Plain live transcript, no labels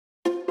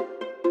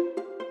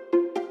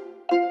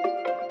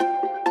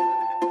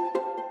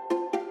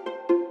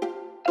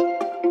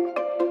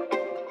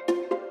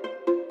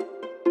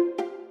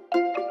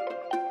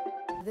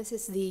This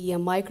is the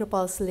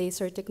MicroPulse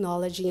Laser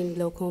Technology in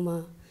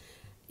Glaucoma.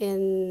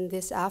 In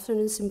this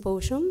afternoon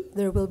symposium,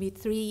 there will be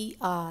three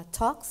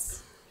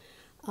talks.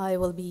 I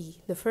will be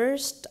the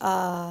first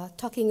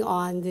talking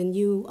on the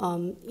new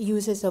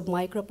uses of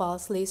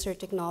MicroPulse laser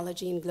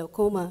technology in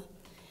glaucoma.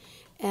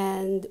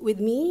 And with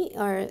me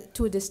are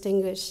two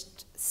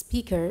distinguished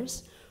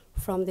speakers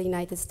from the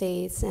United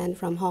States and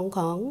from Hong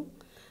Kong.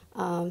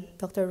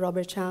 Dr.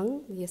 Robert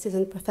Chang, the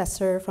assistant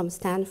professor from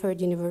Stanford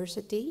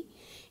University,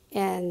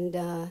 and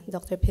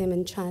Dr.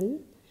 Poemen Chan,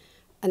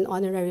 an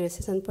honorary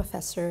assistant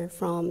professor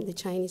from the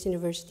Chinese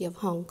University of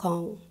Hong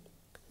Kong.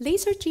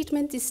 Laser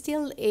treatment is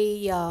still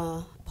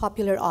a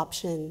popular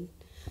option.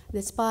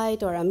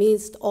 Despite or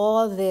amidst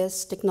all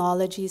these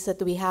technologies that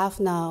we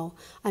have now,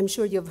 I'm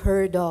sure you've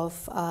heard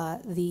of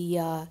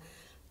the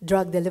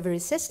drug delivery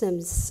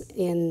systems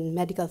in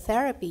medical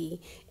therapy,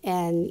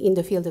 and in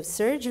the field of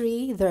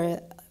surgery, there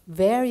are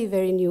very,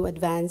 very new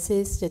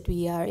advances that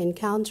we are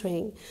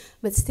encountering.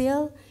 But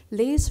still,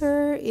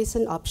 laser is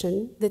an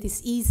option that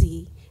is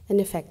easy and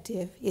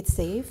effective. It's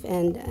safe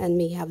and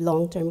may have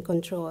long-term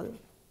control.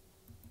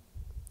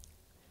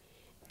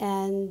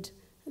 And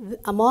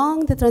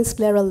among the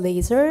transscleral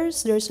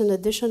lasers, there's an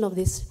addition of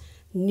this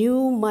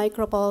new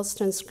MicroPulse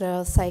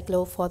Transscleral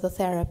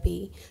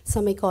cyclophototherapy.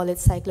 Some may call it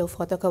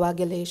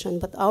cyclophotocoagulation,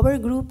 but our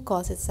group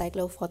calls it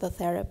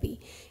cyclophototherapy,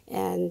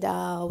 and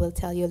we'll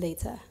tell you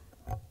later.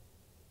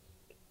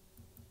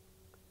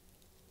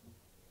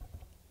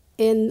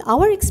 In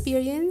our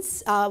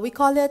experience, we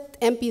call it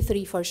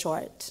MP3 for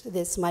short,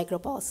 this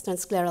MicroPulse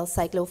Transscleral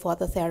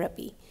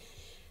cyclophototherapy.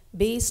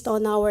 Based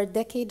on our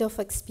decade of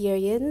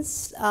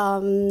experience,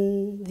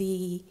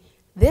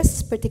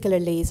 this particular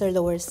laser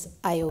lowers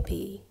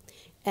IOP,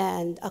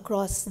 and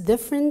across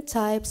different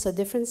types or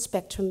different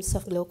spectrums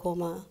of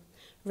glaucoma,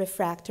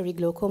 refractory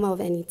glaucoma of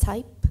any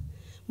type,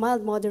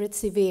 mild, moderate,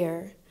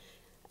 severe,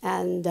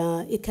 and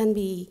it can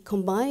be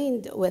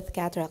combined with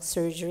cataract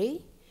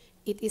surgery.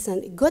 It is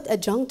a good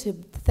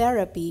adjunctive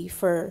therapy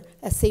for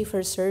a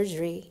safer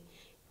surgery,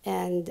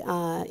 and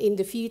in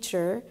the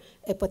future,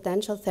 a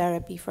potential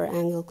therapy for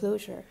angle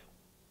closure.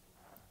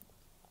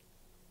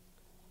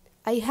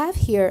 I have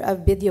here a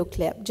video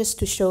clip just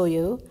to show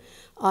you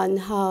on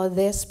how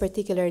this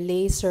particular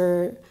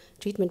laser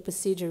treatment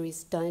procedure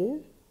is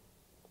done.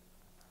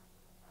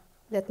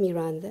 Let me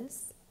run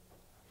this.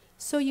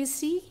 So you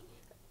see,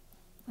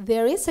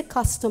 there is a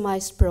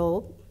customized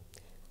probe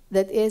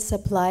that is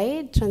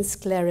applied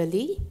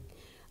transsclerally.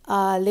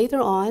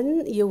 Later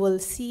on, you will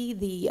see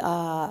the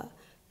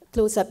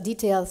close-up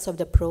details of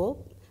the probe.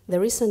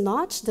 There is a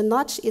notch. The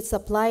notch is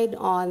applied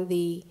on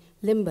the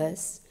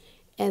limbus,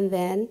 and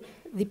then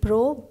the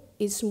probe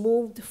is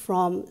moved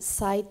from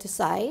side to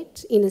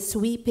side in a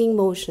sweeping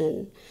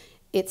motion.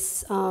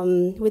 It's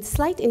with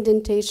slight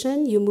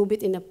indentation, you move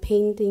it in a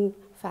painting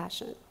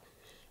fashion.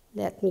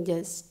 Let me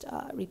just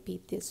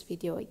repeat this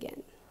video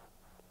again.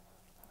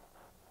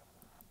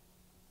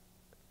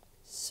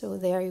 So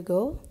there you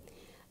go.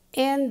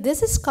 And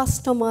this is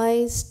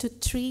customized to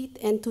treat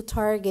and to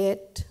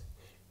target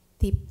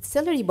the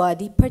ciliary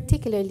body,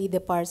 particularly the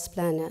pars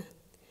plana.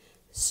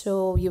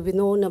 So you've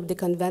known of the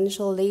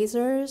conventional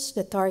lasers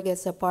that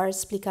targets the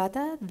pars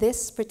plicata.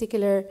 This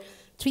particular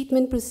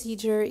treatment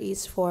procedure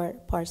is for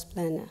pars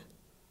plana.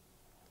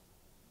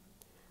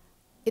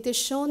 It is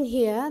shown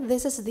here.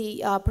 This is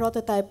the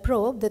prototype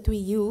probe that we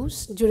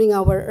used during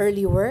our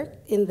early work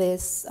in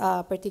this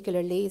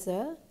particular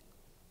laser.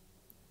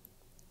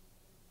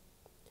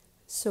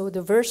 So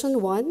the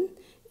version 1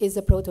 is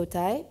a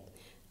prototype,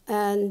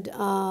 and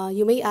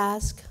you may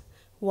ask,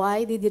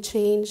 why did you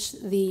change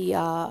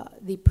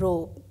the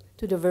probe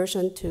to the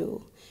version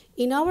 2?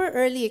 In our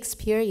early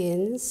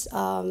experience,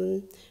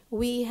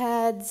 we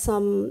had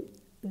some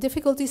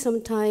difficulty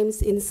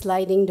sometimes in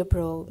sliding the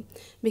probe,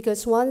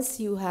 because once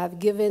you have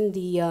given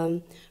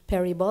the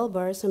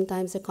peribulbar,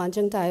 sometimes the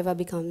conjunctiva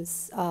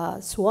becomes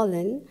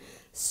swollen.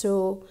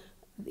 So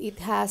it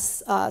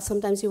has,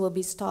 sometimes you will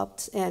be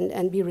stopped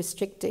and be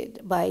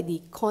restricted by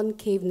the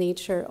concave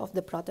nature of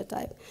the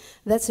prototype.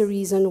 That's the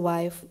reason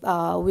why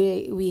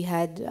we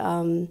had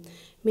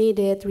made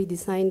it,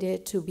 redesigned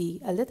it to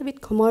be a little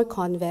bit more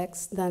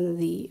convex than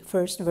the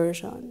first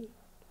version.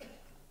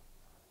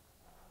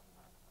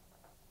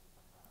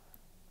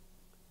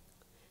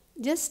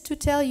 Just to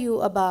tell you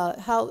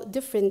about how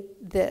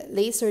different the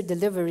laser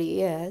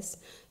delivery is,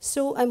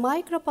 so a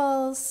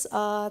MicroPulse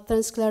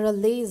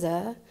transscleral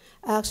laser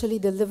actually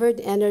delivered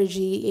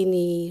energy in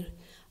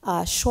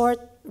a short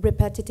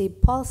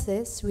repetitive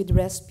pulses with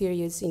rest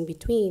periods in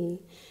between.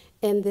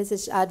 And this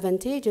is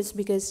advantageous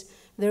because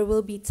there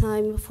will be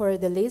time for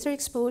the laser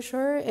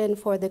exposure and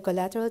for the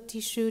collateral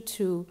tissue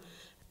to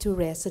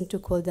rest and to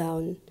cool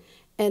down.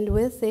 And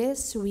with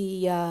this,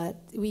 we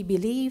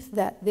believe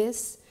that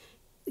this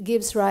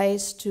gives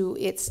rise to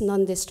its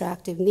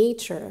non-destructive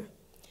nature.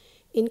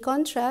 In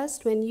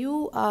contrast, when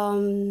you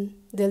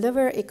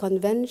deliver a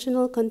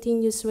conventional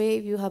continuous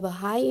wave, you have a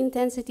high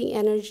intensity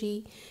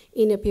energy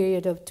in a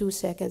period of 2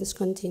 seconds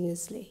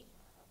continuously.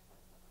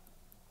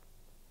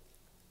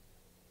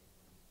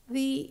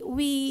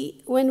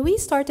 When we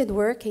started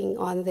working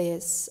on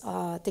this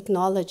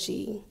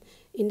technology,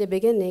 in the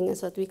beginning,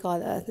 is what we call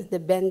the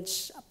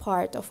bench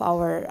part of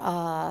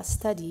our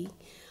study,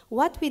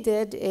 what we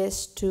did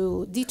is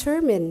to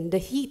determine the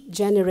heat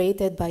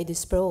generated by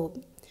this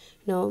probe,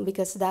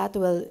 because that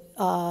will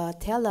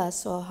tell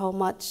us how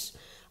much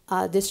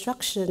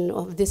destruction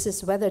of this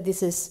is, whether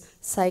this is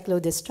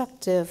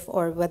cyclodestructive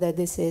or whether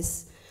this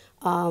is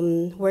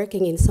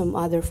working in some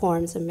other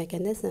forms and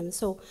mechanisms.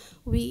 So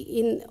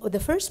in the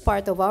first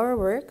part of our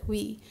work,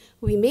 we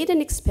made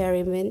an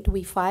experiment.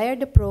 We fired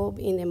the probe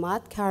in a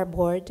matte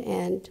cardboard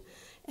and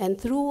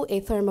through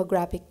a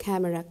thermographic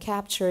camera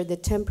captured the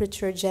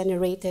temperature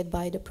generated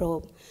by the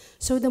probe.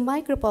 So the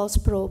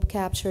MicroPulse probe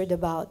captured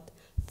about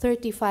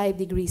 35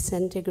 degrees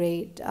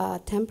centigrade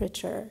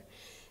temperature.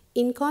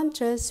 In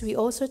contrast, we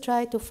also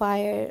tried to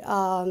fire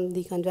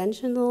the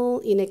conventional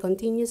in a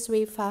continuous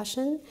wave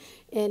fashion,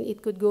 and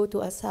it could go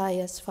to as high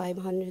as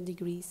 500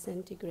 degrees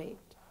centigrade.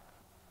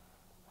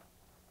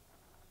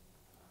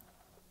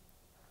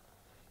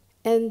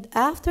 And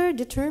after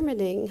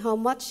determining how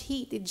much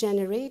heat it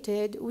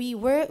generated, we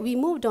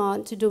moved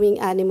on to doing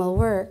animal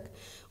work.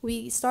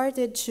 We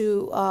started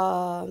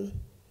to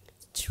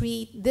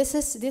treat, this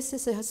is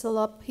a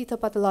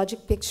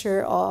histopathologic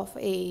picture of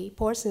a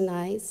porcine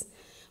eyes.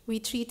 We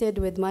treated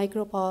with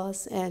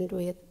MicroPulse and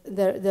with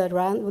the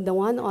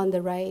one on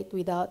the right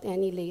without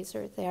any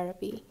laser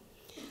therapy.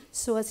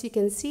 So as you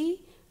can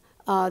see,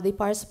 the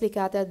pars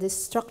plicata, the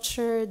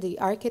structure, the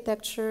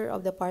architecture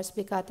of the pars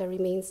plicata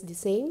remains the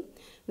same.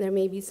 There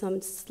may be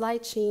some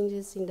slight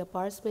changes in the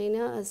pars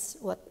plana, as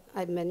what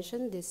I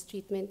mentioned. This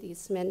treatment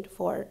is meant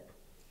for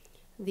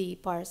the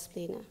pars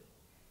plana.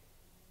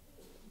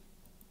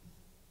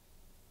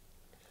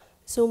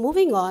 So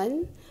moving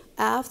on,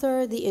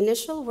 after the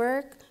initial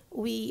work,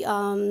 we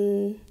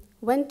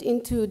went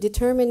into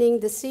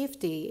determining the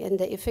safety and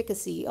the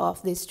efficacy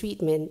of this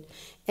treatment.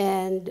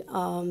 And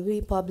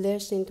we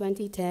published in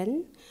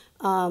 2010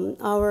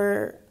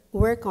 our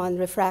work on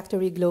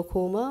refractory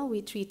glaucoma.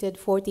 We treated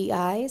 40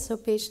 eyes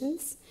of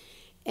patients.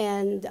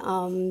 And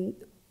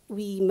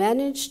we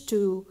managed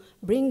to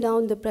bring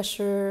down the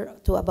pressure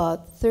to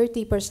about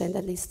 30%,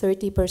 at least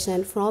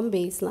 30% from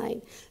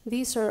baseline.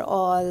 These are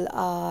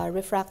all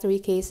refractory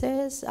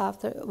cases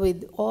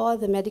with all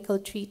the medical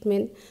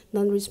treatment,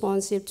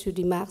 non-responsive to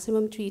the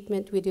maximum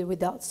treatment with or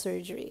without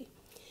surgery.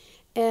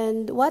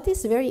 And what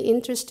is very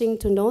interesting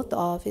to note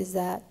of is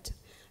that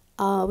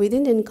we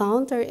didn't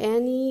encounter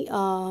any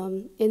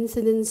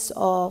incidence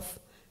of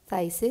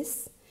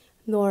phthisis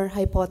nor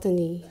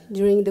hypotony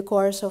during the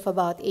course of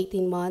about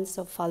 18 months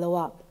of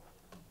follow-up.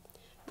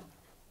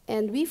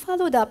 And we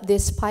followed up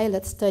this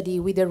pilot study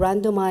with a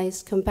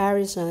randomized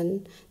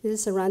comparison. This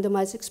is a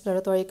randomized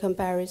exploratory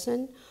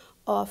comparison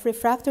of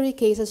refractory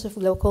cases of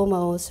glaucoma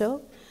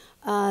also.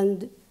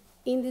 And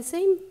in the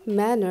same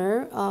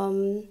manner,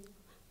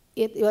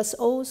 it was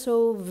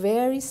also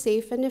very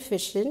safe and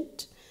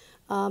efficient.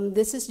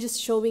 This is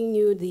just showing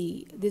you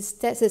the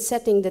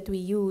setting that we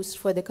use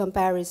for the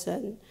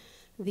comparison.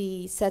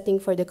 The setting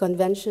for the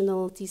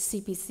conventional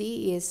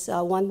CPC is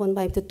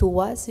 1.5 to 2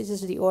 watts. This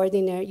is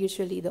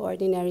usually the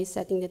ordinary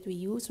setting that we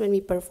use when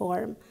we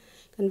perform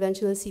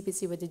conventional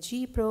CPC with the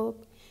G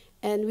probe.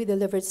 And we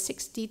delivered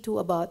 60 to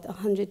about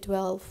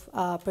 112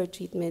 per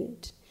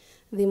treatment.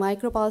 The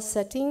MicroPulse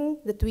setting,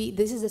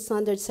 this is the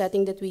standard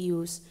setting that we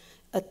use,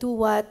 a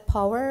 2-watt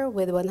power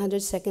with 100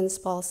 seconds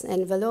pulse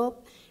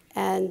envelope.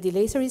 And the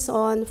laser is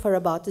on for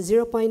about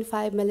 0.5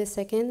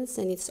 milliseconds,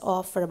 and it's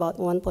off for about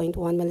 1.1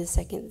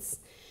 milliseconds.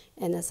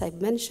 And as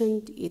I've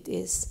mentioned, it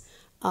is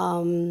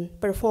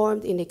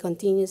performed in a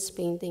continuous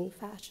painting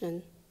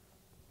fashion.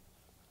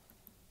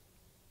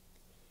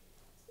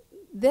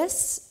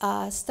 This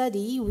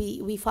study,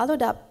 we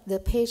followed up the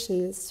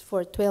patients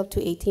for 12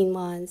 to 18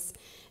 months,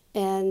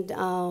 and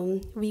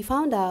we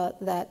found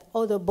out that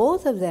although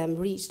both of them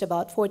reached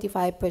about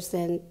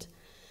 45%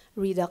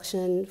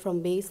 reduction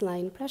from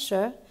baseline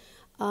pressure,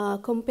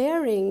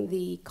 comparing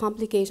the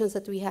complications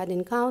that we had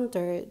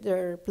encountered,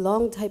 their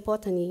prolonged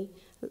hypotony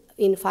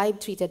in 5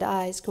 treated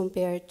eyes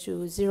compared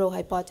to 0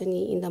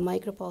 hypotony in the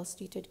MicroPulse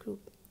treated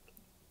group.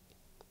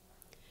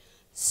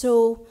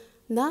 So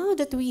now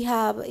that we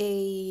have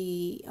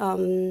a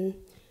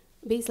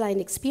baseline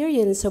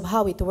experience of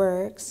how it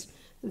works,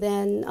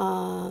 then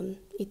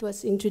it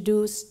was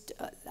introduced,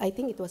 I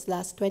think it was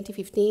last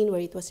 2015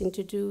 where it was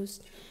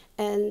introduced,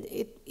 and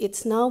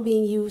it's now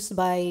being used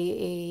by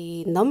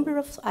a number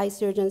of eye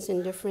surgeons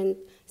in different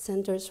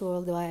centers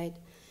worldwide.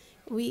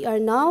 We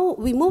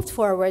moved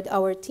forward,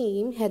 our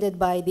team, headed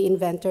by the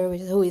inventor,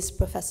 who is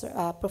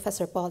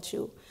Professor Paul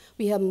Chu.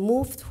 We have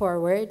moved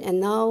forward,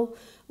 and now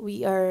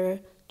we are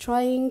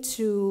trying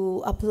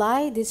to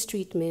apply this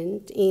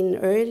treatment in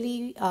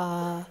early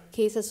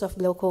cases of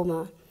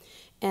glaucoma.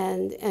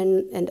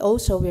 And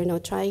also, we're now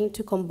trying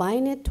to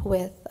combine it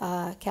with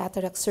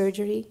cataract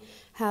surgery,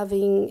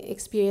 having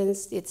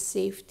experienced its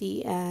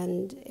safety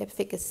and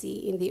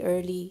efficacy in the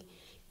early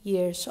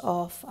years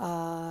of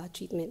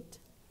treatment.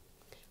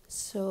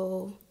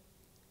 So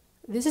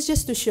this is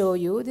just to show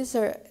you, these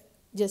are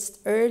just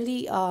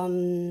early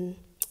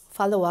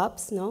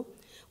follow-ups, no?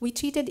 We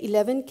treated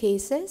 11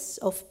 cases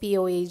of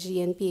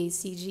POAG and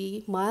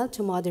PACG, mild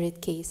to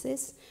moderate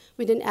cases,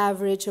 with an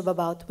average of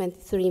about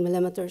 23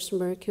 millimeters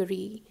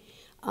mercury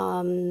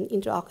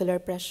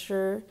intraocular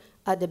pressure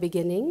at the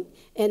beginning.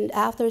 And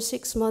after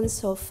 6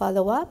 months of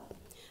follow-up,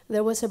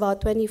 there was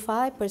about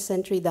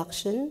 25%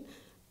 reduction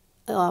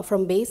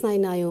from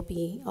baseline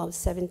IOP of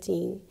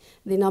 17.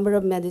 The number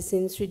of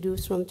medicines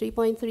reduced from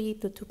 3.3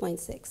 to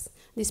 2.6.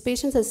 These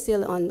patients are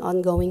still on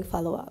ongoing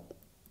follow-up.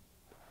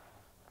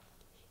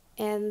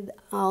 And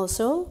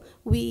also,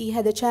 we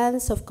had a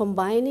chance of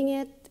combining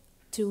it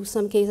to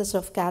some cases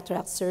of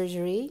cataract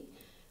surgery.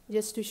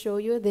 Just to show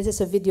you, this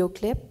is a video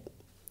clip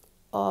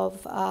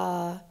of,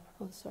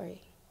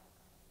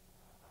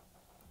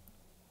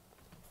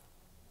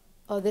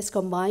 this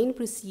combined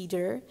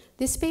procedure.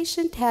 This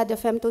patient had a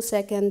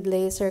femtosecond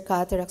laser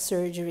cataract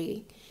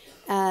surgery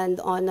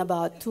and on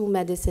about 2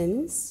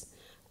 medicines.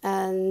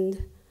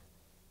 And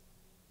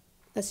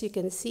as you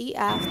can see,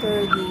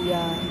 after the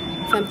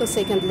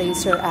femtosecond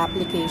laser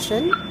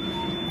application,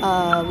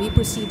 we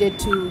proceeded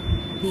to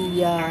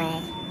the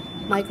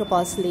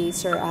MicroPulse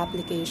laser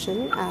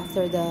application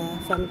after the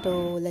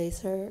femto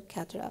laser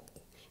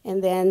cataract.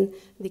 And then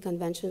the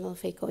conventional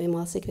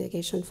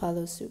phacoemulsification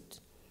follows suit.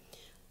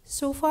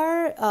 So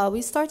far,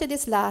 we started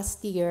this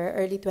last year,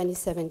 early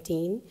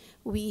 2017.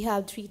 We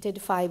have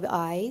treated 5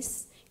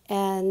 eyes,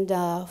 and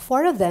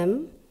 4 of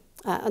them,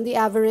 on the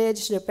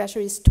average, the pressure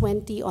is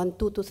 20 on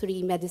 2 to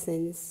 3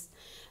 medicines.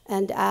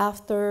 And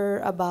after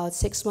about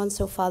 6 months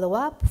of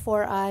follow-up,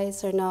 4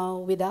 eyes are now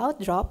without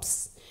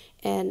drops,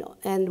 and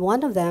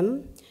 1 of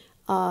them,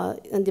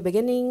 in the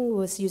beginning,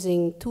 was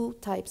using 2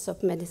 types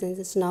of medicines.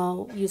 It's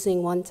now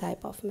using 1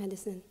 type of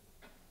medicine.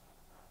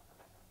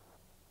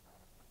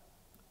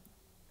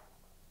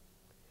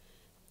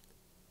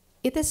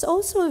 It is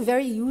also a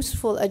very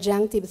useful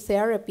adjunctive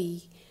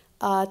therapy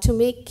to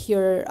make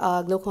your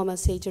glaucoma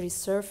surgery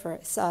safer.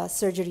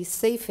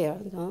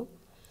 No?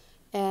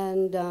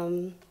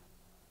 And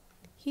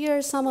here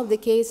are some of the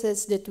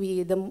cases that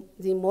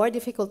the more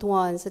difficult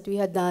ones that we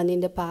had done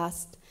in the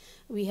past.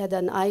 We had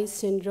an eye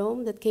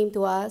syndrome that came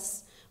to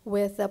us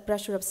with a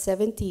pressure of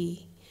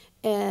 70.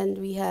 And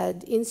we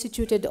had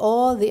instituted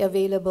all the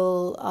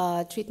available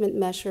treatment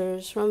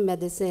measures, from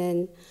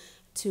medicine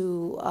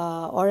to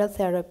oral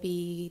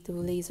therapy to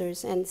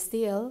lasers, and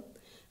still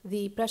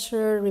the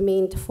pressure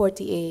remained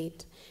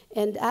 48.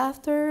 And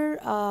after,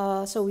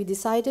 so we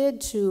decided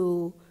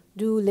to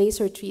do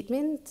laser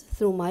treatment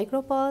through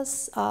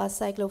MicroPulse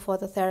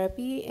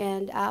cyclophototherapy,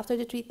 and after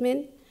the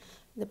treatment,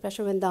 the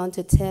pressure went down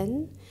to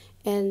 10.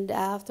 And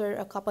after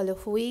a couple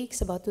of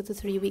weeks, about 2 to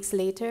 3 weeks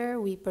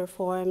later, we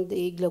performed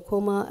a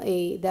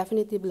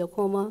definitive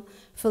glaucoma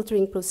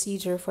filtering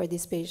procedure for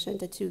this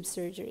patient, a tube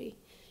surgery,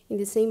 in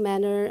the same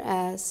manner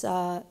as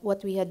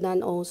what we had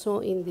done also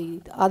in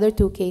the other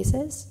 2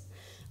 cases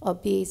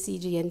of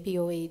PACG and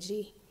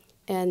POAG.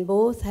 And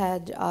both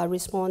had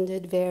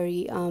responded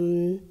very,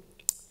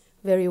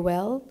 very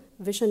well.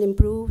 Vision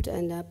improved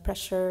and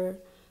pressure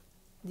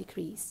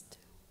decreased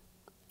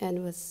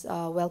and was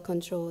well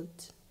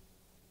controlled.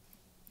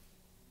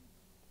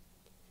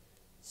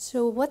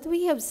 So what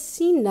we have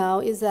seen now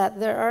is that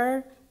there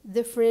are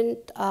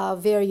different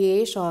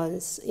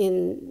variations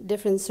in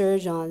different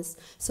surgeons.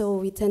 So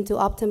we tend to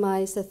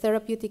optimize the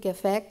therapeutic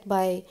effect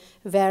by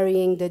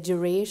varying the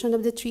duration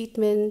of the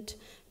treatment,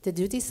 the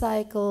duty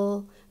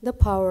cycle, the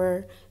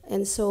power,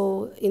 and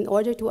so in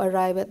order to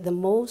arrive at the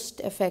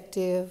most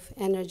effective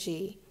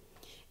energy.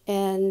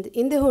 And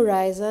in the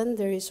horizon,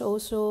 there is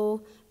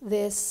also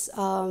this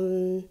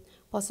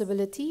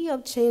possibility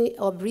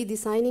of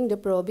redesigning the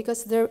probe,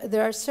 because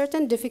there are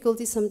certain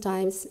difficulties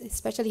sometimes,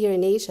 especially here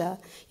in Asia.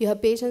 You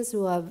have patients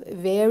who have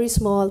very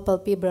small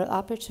palpebral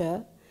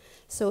aperture,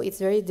 so it's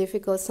very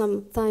difficult.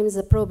 Sometimes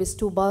the probe is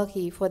too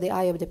bulky for the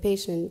eye of the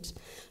patient,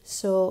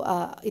 so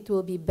it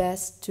will be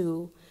best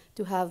to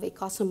have a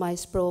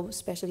customized probe,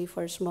 especially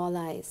for small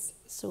eyes,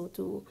 so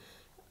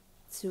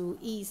to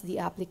ease the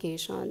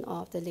application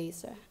of the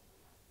laser.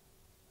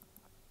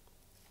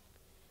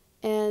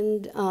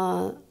 And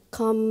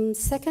come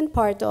second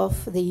part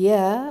of the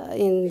year,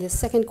 in the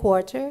second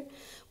quarter,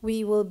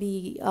 we will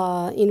be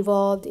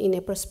involved in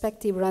a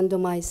prospective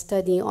randomized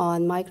study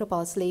on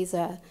MicroPulse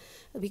laser.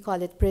 We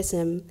call it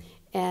PRISM.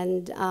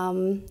 And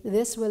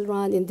this will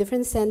run in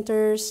different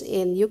centers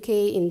in UK,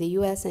 in the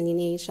US, and in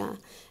Asia.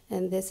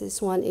 And this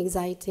is one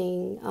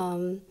exciting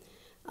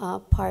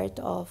part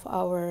of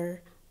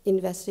our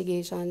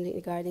investigation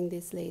regarding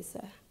this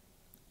laser.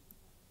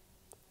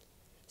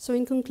 So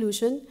in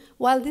conclusion,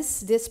 while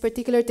this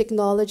particular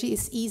technology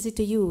is easy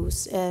to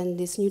use and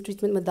these new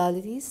treatment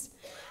modalities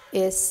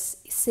is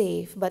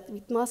safe, but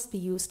it must be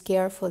used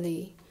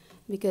carefully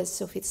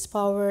because of its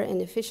power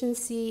and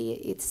efficiency.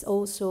 It's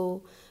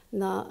also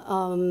not,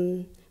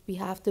 we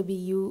have to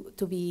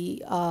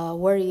be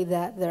worried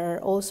that there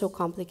are also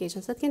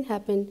complications that can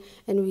happen,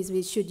 and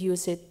we should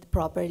use it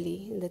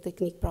properly, the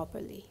technique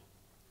properly.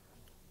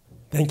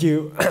 Thank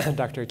you,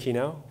 Dr.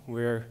 Aquino.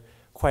 We're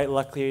quite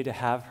lucky to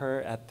have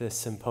her at this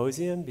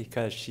symposium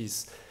because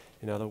she's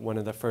one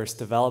of the first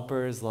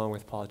developers along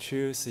with Paul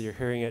Chu, so you're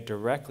hearing it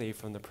directly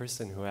from the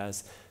person who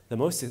has the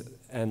most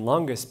and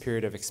longest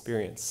period of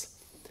experience.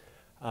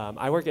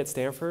 I work at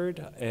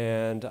Stanford,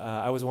 and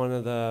I was one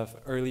of the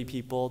early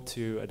people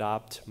to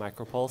adopt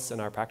MicroPulse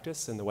in our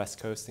practice in the West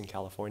Coast in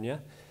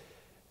California.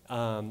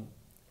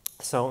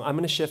 So I'm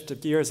going to shift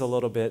gears a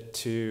little bit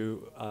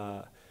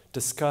to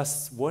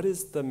discuss what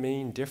is the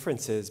main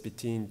differences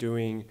between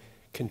doing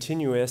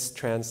continuous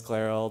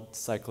transscleral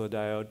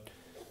cyclodiode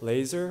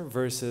laser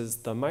versus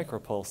the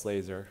MicroPulse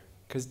laser.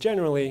 Because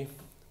generally,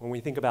 when we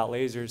think about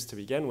lasers to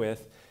begin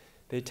with,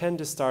 they tend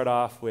to start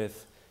off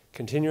with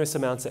continuous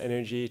amounts of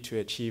energy to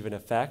achieve an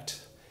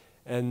effect.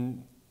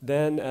 And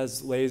then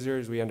as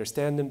lasers, we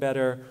understand them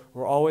better.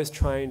 We're always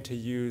trying to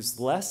use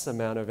less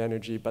amount of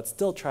energy, but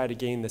still try to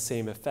gain the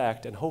same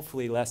effect. And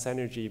hopefully less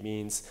energy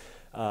means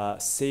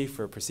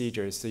safer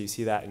procedures. So you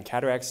see that in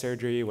cataract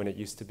surgery when it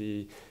used to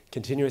be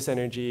continuous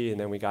energy, and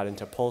then we got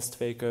into pulsed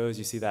phacos.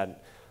 You see that in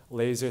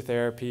laser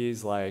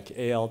therapies like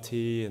ALT,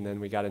 and then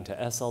we got into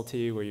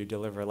SLT where you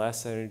deliver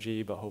less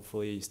energy, but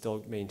hopefully you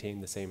still maintain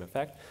the same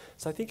effect.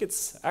 So I think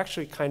it's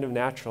actually kind of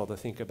natural to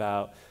think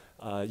about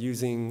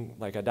using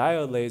like a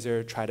diode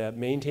laser, try to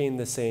maintain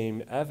the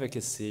same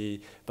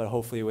efficacy, but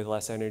hopefully with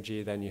less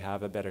energy, then you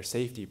have a better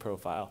safety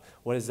profile.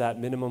 What is that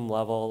minimum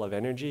level of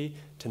energy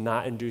to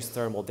not induce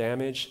thermal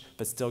damage,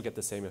 but still get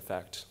the same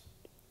effect?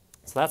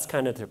 So that's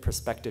kind of the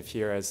perspective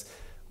here as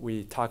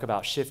we talk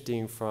about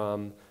shifting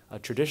from a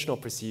traditional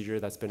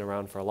procedure that's been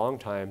around for a long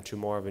time to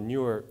more of a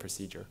newer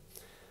procedure.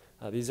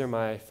 These are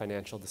my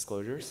financial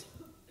disclosures.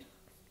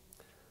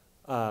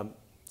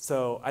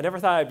 So I never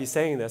thought I'd be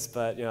saying this,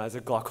 but as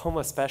a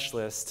glaucoma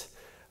specialist,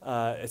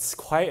 it's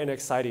quite an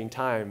exciting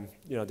time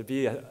to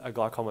be a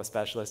glaucoma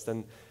specialist.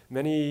 And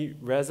many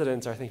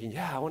residents are thinking,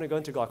 yeah, I want to go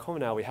into glaucoma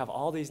now. We have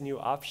all these new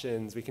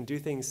options. We can do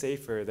things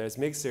safer. There's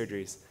MIG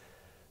surgeries.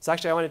 So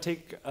actually, I want to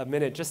take a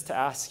minute just to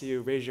ask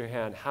you, raise your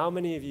hand, how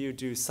many of you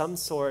do some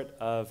sort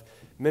of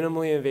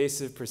minimally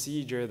invasive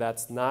procedure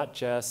that's not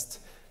just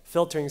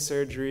filtering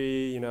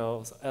surgery,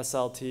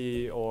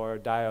 SLT or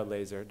diode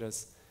laser?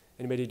 Does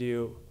anybody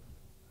do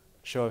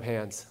show of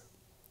hands?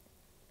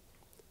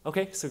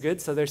 Okay, so good.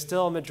 So there's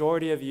still a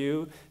majority of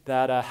you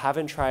that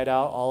haven't tried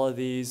out all of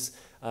these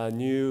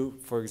new,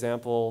 for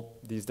example,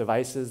 these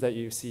devices that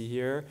you see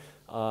here,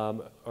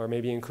 or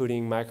maybe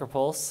including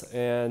MicroPulse.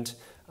 And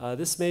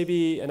this may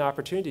be an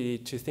opportunity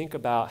to think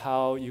about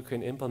how you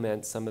can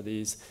implement some of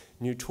these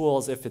new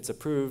tools if it's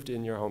approved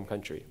in your home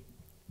country.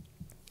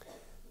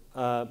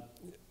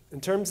 In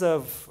terms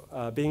of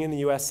being in the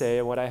USA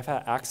and what I've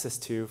had access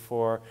to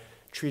for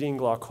treating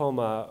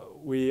glaucoma,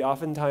 we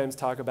oftentimes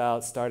talk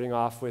about starting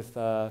off with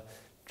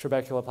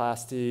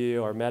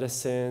trabeculoplasty or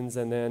medicines,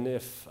 and then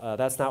if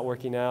that's not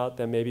working out,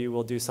 then maybe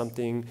we'll do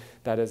something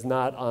that is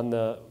not on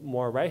the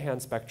more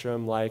right-hand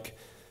spectrum, like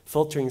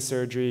filtering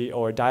surgery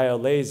or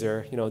diode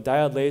laser.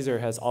 Diode laser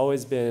has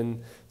always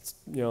been,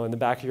 in the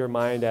back of your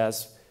mind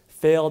as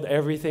failed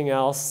everything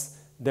else,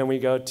 then we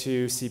go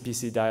to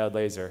CPC diode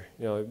laser.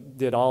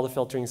 Did all the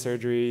filtering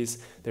surgeries.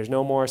 There's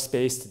no more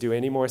space to do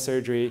any more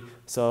surgery,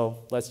 so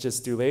let's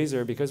just do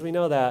laser, because we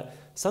know that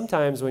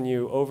sometimes when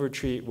you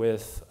overtreat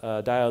with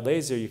diode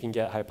laser, you can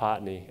get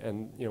hypotony,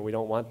 and we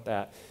don't want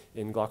that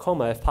in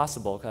glaucoma if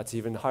possible. That's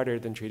even harder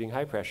than treating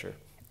high pressure.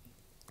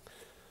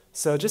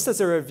 So just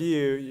as a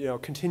review,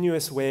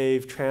 continuous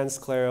wave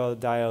transscleral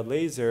diode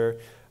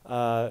laser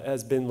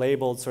has been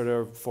labeled sort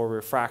of for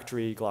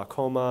refractory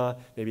glaucoma,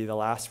 maybe the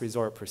last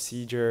resort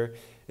procedure.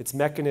 Its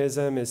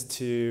mechanism is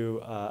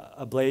to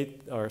ablate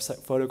or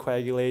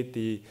photocoagulate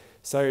the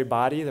ciliary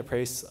body, the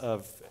place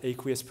of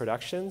aqueous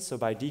production. So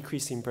by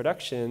decreasing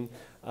production,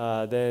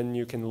 then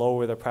you can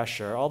lower the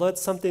pressure. Although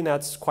it's something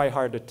that's quite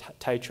hard to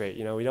titrate.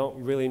 We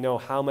don't really know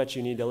how much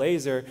you need to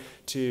laser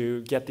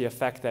to get the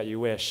effect that you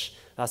wish.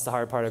 That's the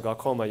hard part of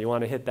glaucoma. You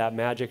want to hit that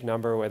magic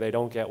number where they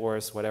don't get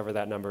worse, whatever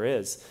that number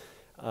is.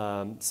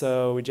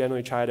 So we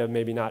generally try to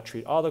maybe not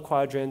treat all the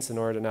quadrants in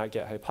order to not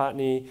get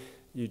hypotony.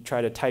 You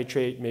try to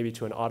titrate maybe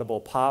to an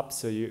audible pop,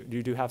 so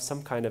you do have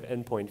some kind of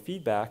endpoint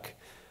feedback.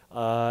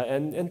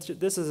 And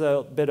this is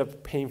a bit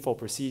of painful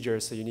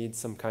procedure, so you need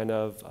some kind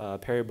of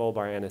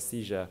peribulbar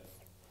anesthesia.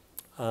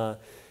 You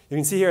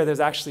can see here there's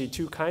actually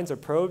two kinds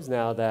of probes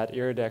now that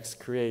Iridex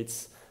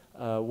creates.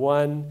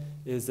 One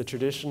is the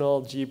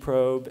traditional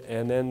G-probe,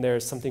 and then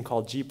there's something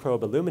called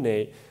G-probe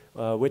Illuminate,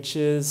 which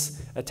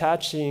is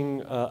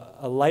attaching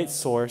a light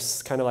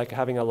source, kind of like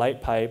having a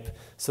light pipe,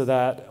 so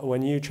that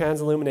when you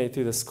transilluminate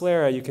through the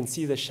sclera, you can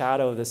see the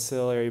shadow of the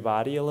ciliary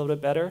body a little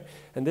bit better.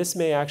 And this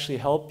may actually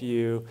help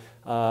you,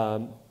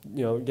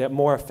 get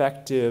more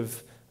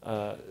effective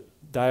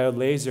diode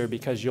laser,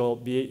 because you'll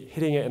be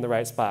hitting it in the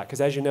right spot. Because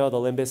as you know, the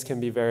limbus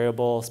can be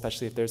variable,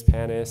 especially if there's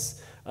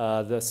pannus.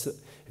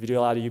 If you do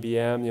a lot of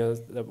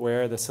UBM,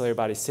 where the ciliary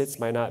body sits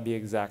might not be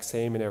exact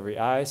same in every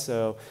eye.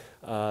 So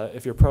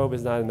if your probe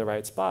is not in the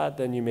right spot,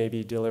 then you may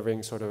be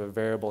delivering sort of a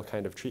variable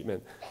kind of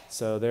treatment.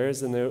 So there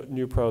is a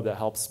new probe that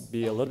helps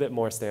be a little bit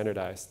more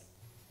standardized.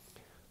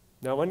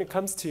 Now, when it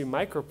comes to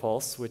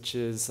MicroPulse, which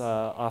is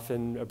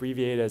often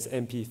abbreviated as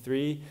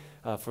MP3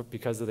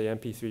 because of the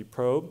MP3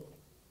 probe,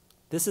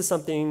 this is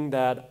something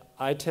that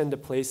I tend to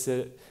place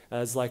it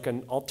as like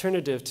an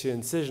alternative to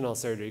incisional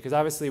surgery, because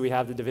obviously we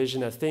have the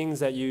division of things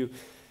that you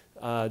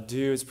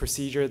do as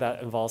procedure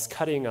that involves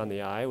cutting on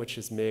the eye, which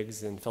is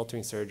MIGS and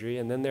filtering surgery,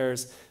 and then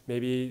there's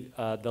maybe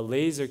the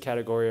laser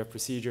category of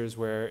procedures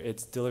where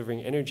it's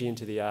delivering energy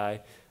into the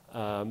eye,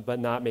 but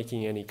not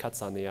making any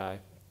cuts on the eye.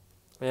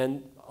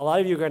 And a lot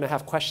of you are going to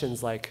have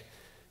questions like,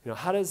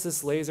 how does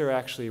this laser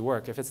actually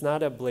work? If it's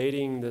not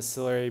ablating the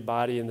ciliary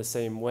body in the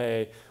same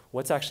way,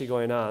 what's actually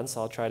going on?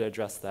 So I'll try to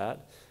address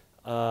that.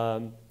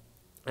 And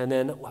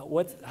then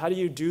how do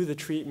you do the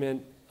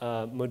treatment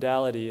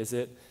modality? Is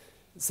it,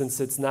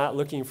 since it's not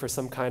looking for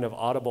some kind of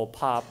audible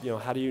pop,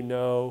 how do you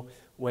know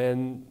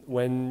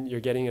when you're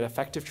getting an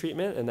effective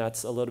treatment? And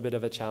that's a little bit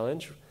of a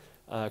challenge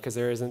because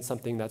there isn't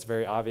something that's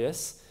very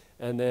obvious.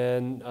 And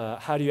then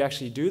how do you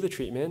actually do the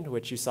treatment,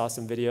 which you saw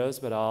some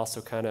videos, but I'll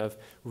also kind of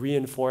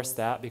reinforce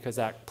that because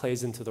that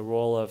plays into the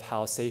role of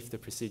how safe the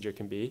procedure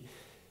can be.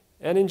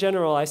 And in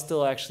general, I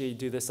still actually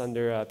do this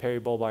under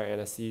peribulbar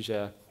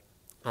anesthesia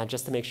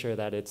just to make sure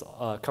that it's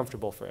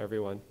comfortable for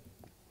everyone.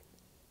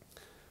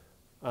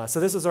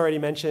 So this was already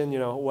mentioned,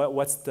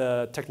 what's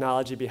the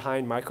technology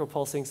behind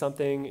micropulsing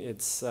something?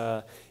 It's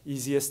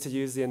easiest to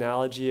use the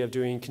analogy of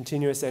doing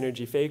continuous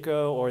energy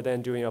phaco or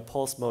then doing a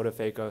pulse mode of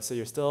phaco. So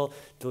you're still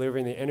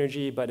delivering the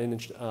energy, but in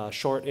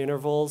short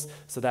intervals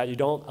so that you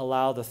don't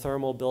allow the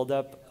thermal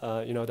buildup,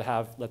 to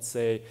have, let's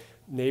say,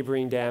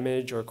 neighboring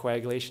damage or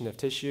coagulation of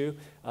tissue,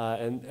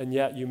 and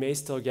yet you may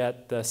still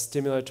get the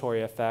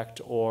stimulatory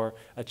effect or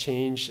a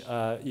change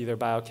either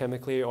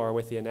biochemically or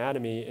with the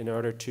anatomy in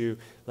order to,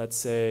 let's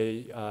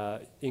say,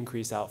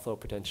 increase outflow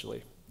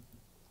potentially.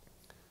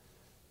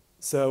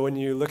 So when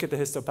you look at the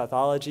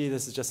histopathology,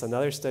 this is just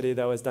another study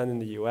that was done in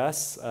the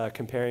US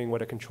comparing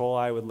what a control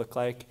eye would look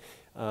like,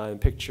 a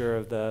picture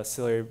of the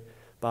ciliary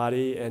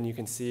body, and you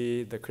can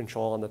see the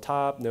control on the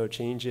top, no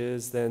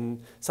changes.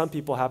 Then some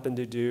people happen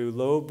to do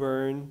low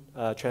burn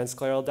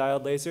transscleral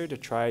diode laser to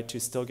try to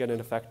still get an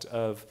effect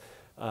of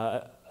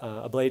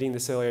ablating the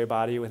ciliary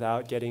body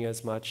without getting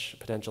as much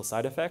potential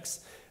side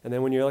effects. And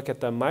then when you look at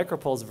the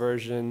MicroPulse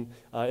version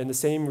in the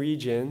same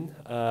region,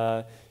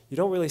 you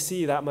don't really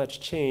see that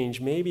much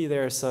change. Maybe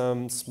there's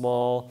some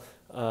small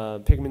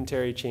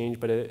pigmentary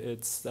change, but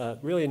it's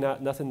really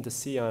nothing to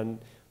see on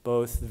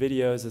both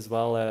videos as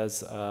well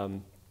as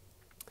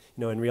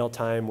in real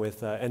time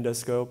with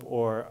endoscope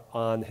or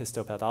on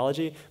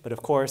histopathology. But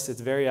of course, it's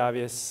very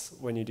obvious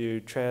when you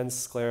do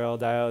transscleral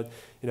diode.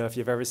 If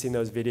you've ever seen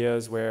those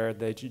videos where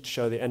they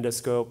show the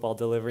endoscope while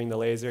delivering the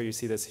laser, you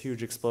see this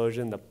huge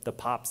explosion. The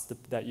pops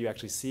that you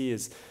actually see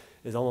is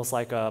almost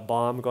like a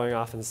bomb going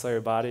off in the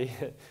ciliary body,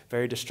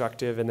 very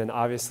destructive. And then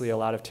obviously a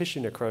lot of tissue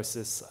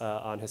necrosis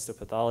on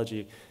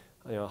histopathology,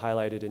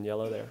 highlighted in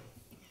yellow there.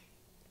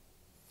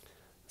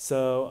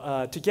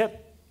 So to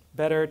get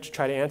better to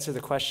try to answer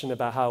the question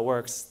about how it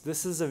works,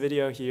 this is a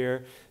video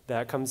here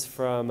that comes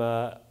from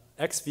an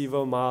ex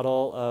vivo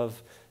model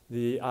of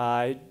the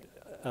eye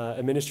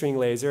administering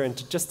laser.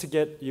 And just to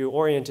get you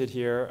oriented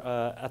here,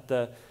 at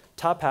the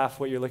top half,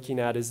 what you're looking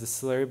at is the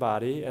ciliary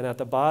body, and at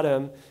the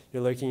bottom,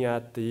 you're looking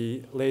at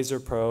the laser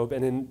probe,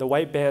 and then the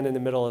white band in the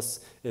middle is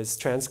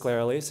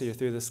transsclerally, so you're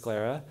through the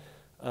sclera.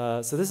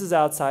 So this is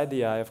outside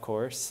the eye, of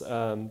course,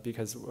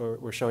 because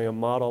we're showing a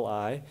model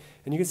eye.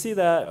 And you can see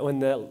that when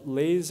the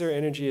laser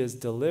energy is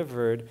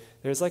delivered,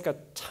 there's like a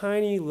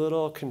tiny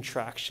little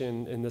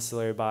contraction in the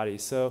ciliary body.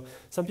 So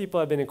some people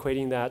have been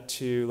equating that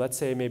to, let's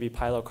say, maybe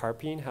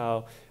pilocarpine,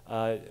 how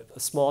a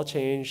small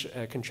change,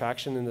 a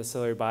contraction in the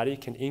ciliary body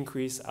can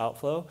increase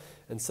outflow.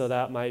 And so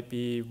that might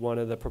be one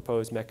of the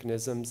proposed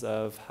mechanisms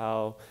of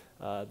how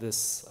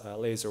this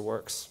laser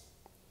works.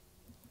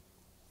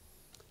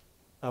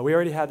 We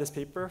already had this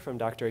paper from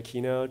Dr.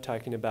 Aquino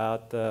talking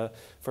about the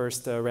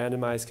first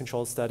randomized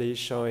controlled studies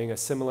showing a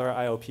similar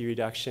IOP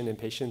reduction in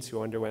patients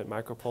who underwent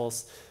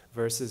MicroPulse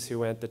versus who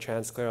went the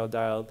transscleral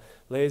diode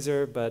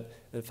laser, but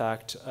in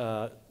fact,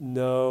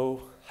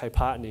 no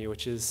hypotony,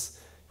 which is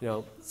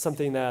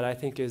something that I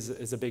think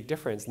is a big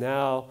difference.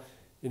 Now,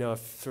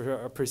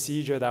 for a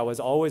procedure that was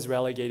always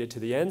relegated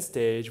to the end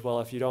stage, well,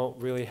 if you don't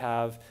really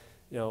have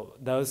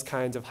those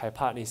kinds of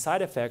hypotony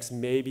side effects,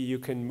 maybe you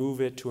can move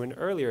it to an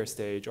earlier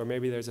stage, or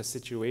maybe there's a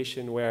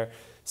situation where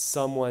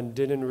someone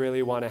didn't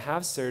really want to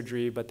have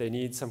surgery, but they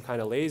need some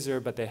kind of laser,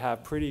 but they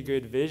have pretty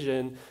good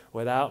vision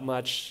without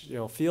much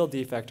field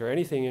defect or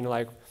anything, and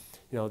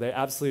they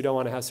absolutely don't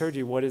want to have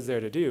surgery. What is there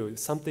to do?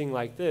 Something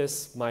like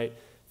this might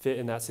fit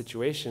in that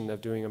situation of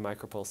doing a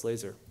MicroPulse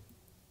laser.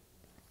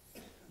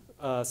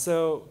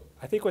 So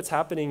I think what's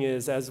happening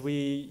is as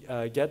we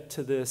get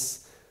to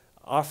this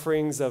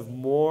offerings of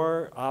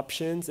more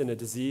options in a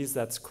disease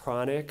that's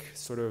chronic,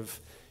 sort of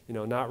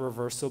not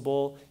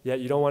reversible, yet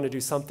you don't want to do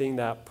something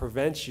that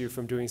prevents you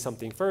from doing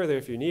something further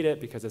if you need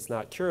it because it's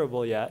not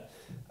curable yet,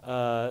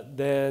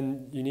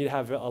 then you need to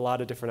have a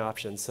lot of different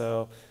options.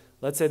 So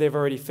let's say they've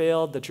already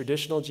failed the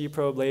traditional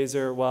G-probe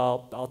laser.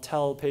 Well, I'll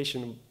tell a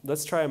patient,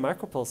 let's try a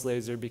micropulse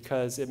laser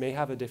because it may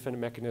have a different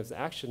mechanism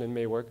of action and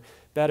may work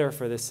better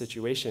for this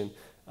situation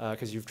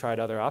because you've tried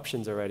other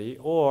options already.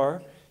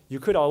 Or you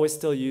could always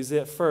still use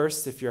it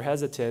first if you're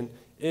hesitant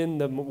in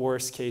the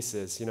worst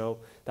cases. You know,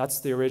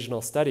 that's the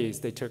original studies.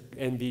 They took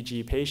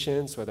NVG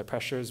patients where the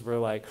pressures were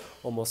like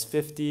almost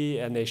 50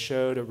 and they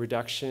showed a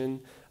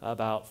reduction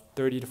about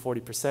 30 to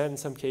 40% in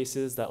some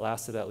cases that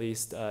lasted at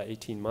least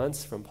 18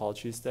 months from Paul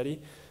Chu's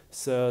study.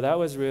 So that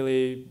was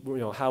really, you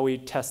know, how we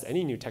test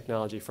any new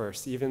technology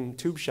first. Even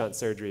tube shunt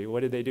surgery,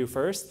 what did they do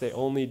first? They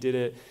only did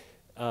it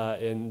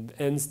in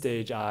end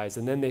stage eyes,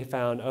 and then they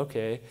found,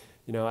 okay,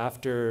 you know,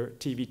 after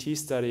TVT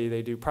study,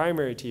 they do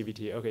primary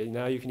TVT. Okay,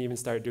 now you can even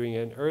start doing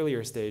it in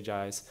earlier stage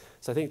eyes.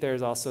 So I think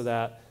there's also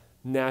that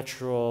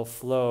natural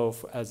flow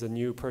as a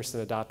new person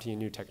adopting a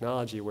new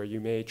technology where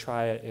you may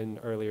try it in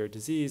earlier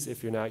disease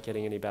if you're not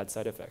getting any bad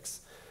side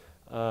effects.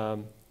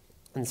 And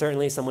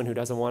certainly someone who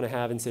doesn't want to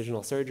have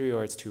incisional surgery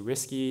or it's too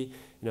risky,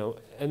 you know,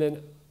 and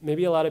then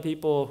maybe a lot of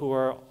people who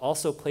are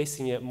also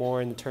placing it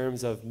more in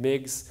terms of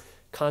MIGS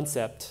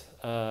concept,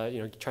 you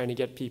know, trying to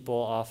get people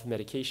off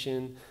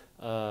medication,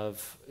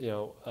 of, you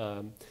know,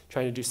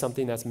 trying to do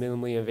something that's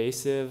minimally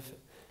invasive.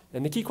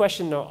 And the key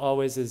question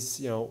always is,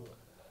 you know,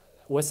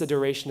 what's the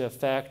duration of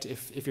effect?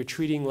 If you're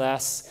treating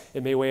less,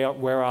 it may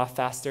wear off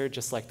faster,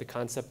 just like the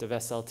concept of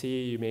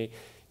SLT. You may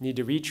need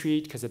to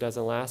retreat because it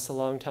doesn't last a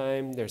long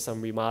time. There's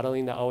some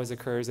remodeling that always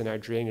occurs in our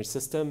drainage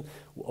system.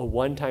 A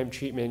one-time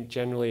treatment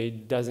generally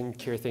doesn't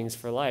cure things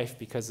for life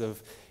because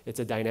of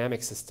it's a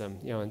dynamic system,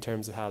 you know, in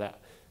terms of how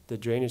the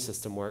drainage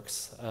system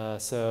works.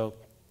 So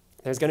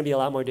there's going to be a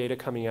lot more data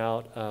coming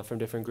out from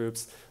different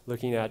groups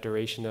looking at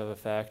duration of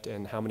effect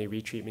and how many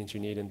retreatments you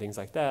need and things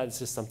like that. It's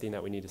just something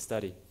that we need to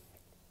study.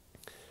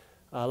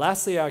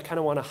 Lastly, I kind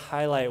of want to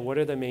highlight what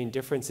are the main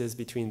differences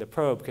between the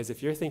probe, because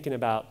if you're thinking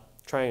about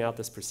trying out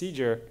this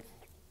procedure,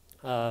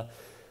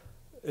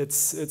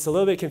 it's a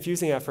little bit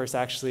confusing at first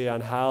actually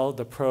on how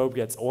the probe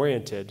gets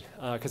oriented,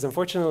 because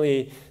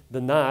unfortunately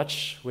the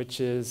notch,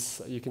 which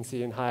is, you can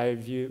see in high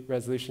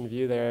resolution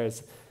view there,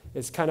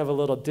 is kind of a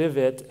little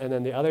divot, and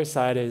then the other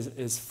side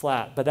is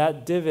flat. But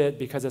that divot,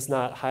 because it's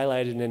not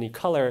highlighted in any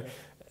color,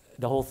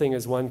 the whole thing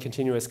is one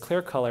continuous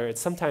clear color, it's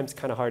sometimes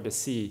kind of hard to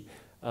see.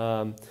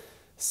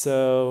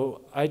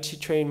 So I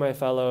train my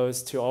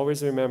fellows to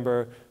always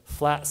remember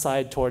flat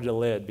side toward the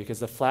lid, because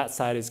the flat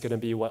side is going to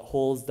be what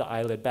holds the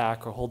eyelid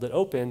back or hold it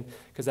open,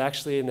 because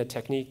actually in the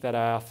technique that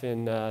I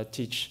often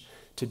teach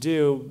to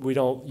do, we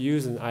don't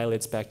use an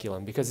eyelid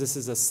speculum, because this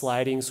is a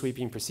sliding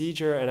sweeping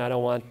procedure and I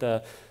don't want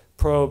the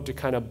probe to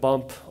kind of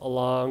bump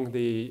along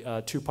the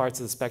two parts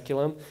of the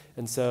speculum.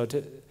 And so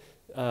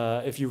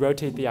if you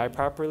rotate the eye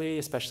properly,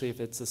 especially if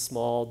it's a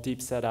small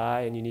deep set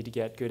eye and you need to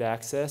get good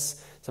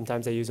access,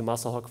 sometimes I use a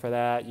muscle hook for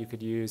that, you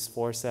could use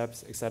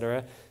forceps,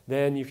 etc.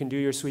 Then you can do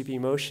your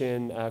sweeping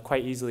motion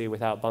quite easily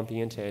without bumping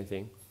into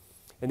anything.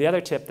 And the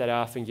other tip that I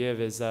often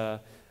give is I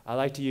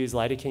like to use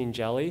lidocaine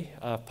jelly,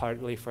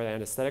 partly for the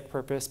anesthetic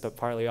purpose, but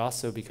partly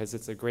also because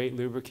it's a great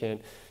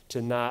lubricant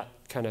to not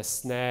kind of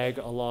snag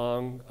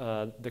along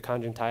the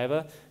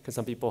conjunctiva, because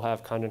some people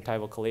have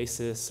conjunctival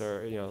chalasis,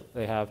 or you know,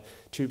 they have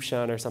tube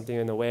shunt or something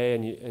in the way,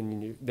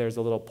 and there's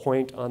a little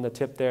point on the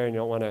tip there, and you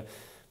don't want to,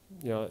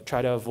 you know,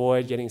 try to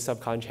avoid getting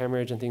subconj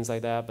hemorrhage and things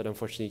like that, but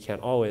unfortunately you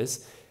can't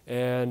always.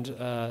 And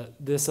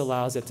this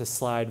allows it to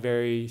slide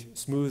very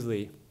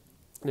smoothly,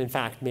 and in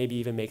fact maybe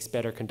even makes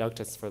better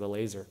conductance for the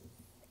laser.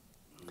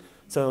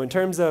 So in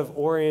terms of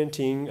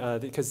orienting,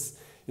 because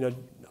you know,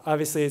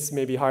 obviously it's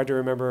maybe hard to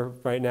remember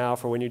right now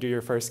for when you do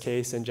your first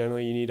case, and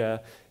generally you need to,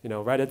 you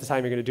know, right at the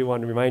time you're going to do one,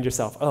 to remind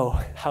yourself,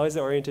 oh, how is it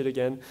oriented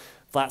again?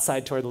 Flat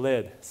side toward the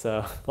lid,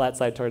 so flat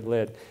side toward the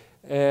lid.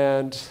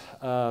 And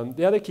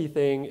the other key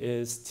thing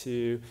is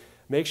to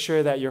make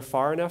sure that you're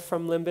far enough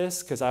from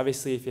limbus, because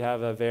obviously if you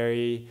have a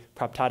very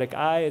proptotic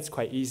eye, it's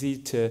quite easy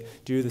to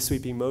do the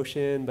sweeping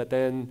motion, but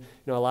then,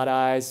 you know, a lot of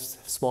eyes,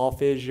 small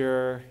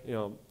fissure, you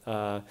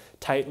know,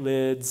 tight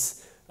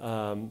lids,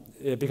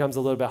 it becomes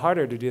a little bit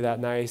harder to do that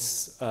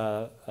nice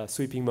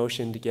sweeping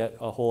motion to get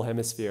a whole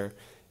hemisphere.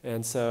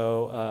 And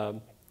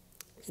so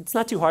it's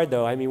not too hard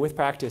though. I mean, with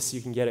practice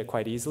you can get it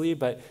quite easily,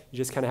 but you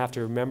just kind of have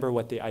to remember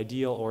what the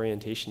ideal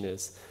orientation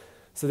is.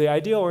 So the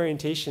ideal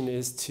orientation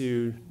is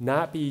to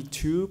not be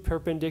too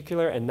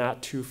perpendicular and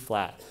not too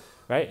flat,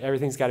 right?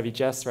 Everything's got to be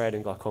just right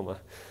in glaucoma.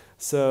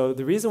 So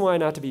the reason why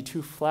not to be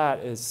too flat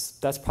is,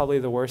 that's probably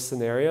the worst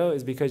scenario,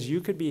 is because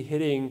you could be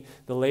hitting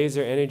the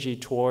laser energy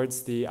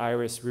towards the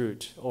iris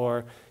root,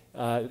 or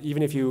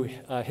even if you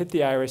hit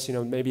the iris, you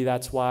know, maybe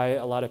that's why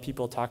a lot of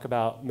people talk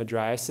about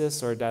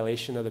mydriasis or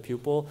dilation of the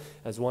pupil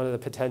as one of the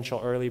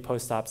potential early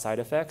post-op side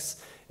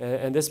effects.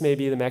 And this may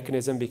be the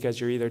mechanism because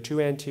you're either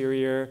too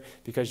anterior,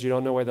 because you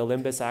don't know where the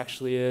limbus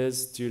actually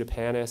is due to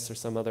pannus or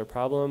some other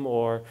problem,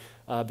 or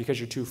because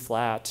you're too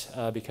flat,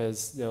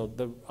 because you know,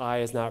 the eye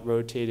is not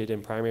rotated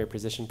in primary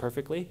position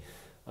perfectly.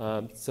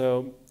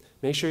 So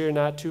make sure you're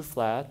not too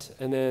flat,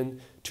 and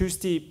then too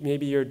steep,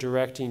 maybe you're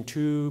directing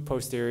too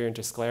posterior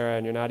into sclera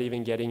and you're not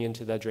even getting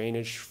into the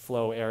drainage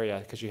flow area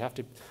because you have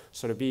to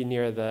sort of be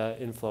near the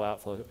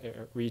inflow-outflow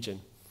region.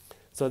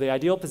 So the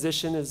ideal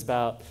position is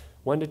about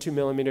 1 to 2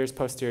 millimeters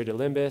posterior to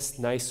limbus,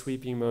 nice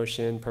sweeping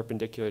motion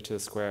perpendicular to the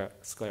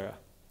sclera.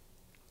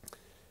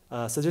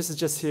 So this is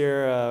just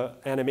here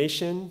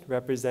animation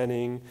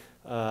representing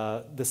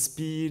the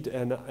speed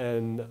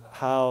and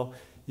how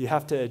you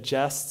have to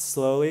adjust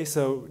slowly.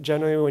 So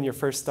generally when you're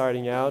first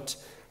starting out,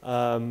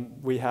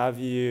 we have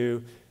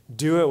you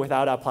do it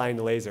without applying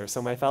the laser.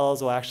 So my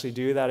fellows will actually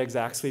do that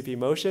exact sweeping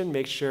motion,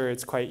 make sure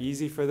it's quite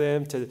easy for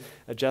them to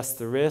adjust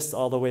the wrist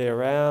all the way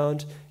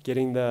around,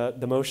 getting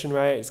the motion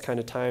right. It's kind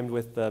of timed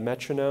with the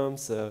metronome,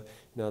 so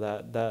you know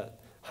that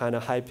kind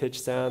of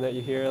high-pitched sound that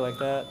you hear like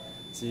that.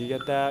 So you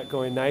get that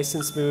going nice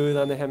and smooth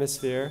on the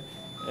hemisphere,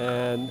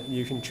 and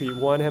you can treat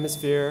one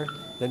hemisphere,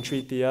 then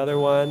treat the other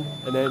one,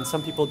 and then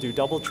some people do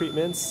double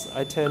treatments.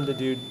 I tend to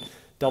do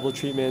double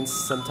treatments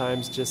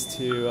sometimes just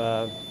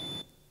to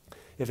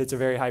if it's a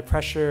very high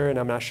pressure and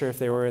I'm not sure if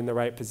they were in the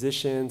right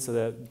position, so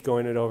that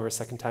going it over a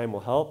second time will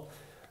help.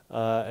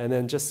 And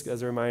then just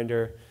as a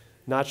reminder,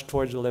 notch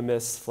towards the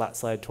limbus, flat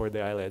slide toward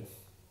the eyelid.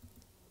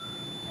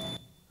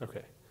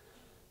 Okay.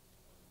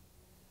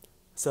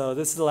 So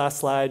this is the last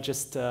slide,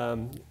 just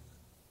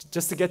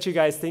to get you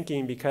guys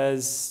thinking,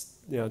 because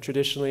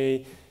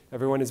traditionally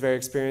everyone is very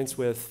experienced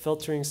with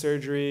filtering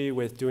surgery,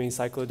 with doing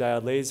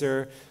cyclodiode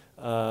laser.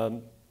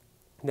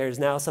 There's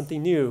now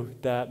something new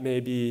that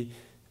may be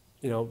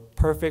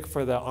perfect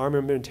for the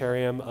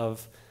armamentarium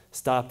of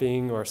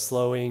stopping or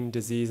slowing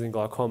disease in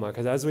glaucoma.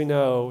 Because as we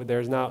know,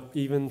 there's not,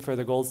 even for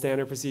the gold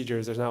standard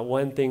procedures, there's not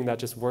one thing that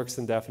just works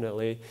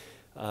indefinitely.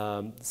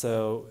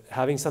 So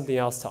having something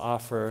else to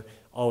offer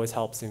always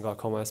helps in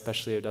glaucoma,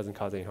 especially if it doesn't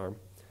cause any harm.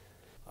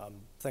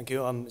 Thank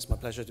you. It's my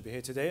pleasure to be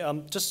here today.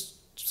 Just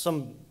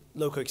some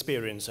local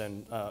experience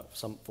and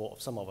for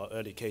some of our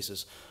early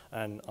cases.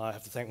 And I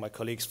have to thank my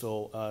colleagues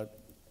for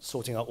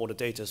sorting out all the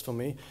data for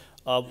me.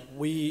 At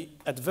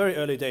the very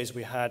early days,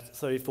 we had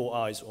 34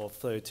 eyes of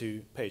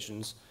 32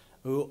 patients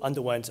who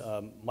underwent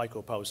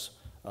MicroPulse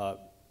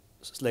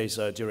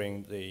laser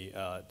during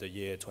the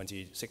year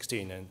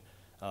 2016 and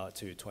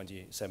to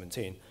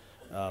 2017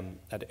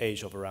 at the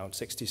age of around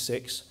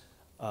 66.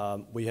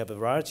 We have a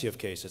variety of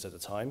cases at the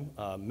time.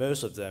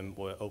 Most of them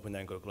were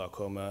open-angle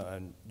glaucoma,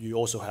 and we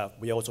also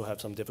have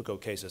some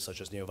difficult cases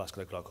such as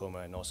neovascular glaucoma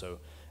and also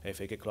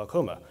aphakic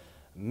glaucoma.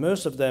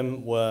 Most of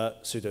them were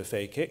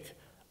pseudophakic,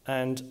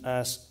 and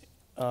as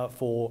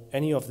for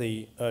any of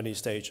the early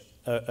stage,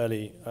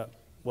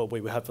 well,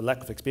 we have a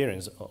lack of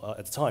experience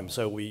at the time,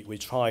 so we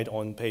tried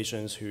on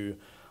patients who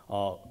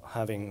are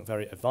having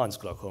very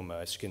advanced glaucoma.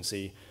 As you can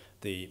see,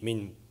 the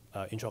mean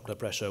intraocular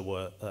pressure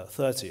were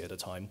 30 at the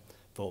time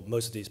for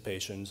most of these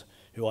patients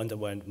who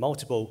underwent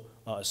multiple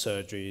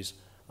surgeries,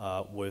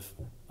 with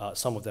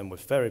some of them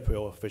with very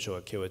poor visual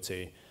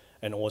acuity,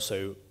 and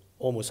also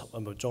almost a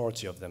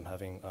majority of them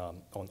having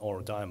on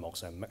oral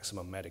diamox and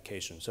maximum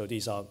medication. So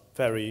these are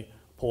very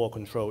poor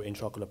control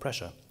intraocular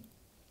pressure.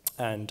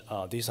 And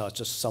these are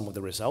just some of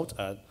the results.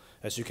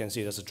 As you can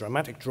see, there's a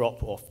dramatic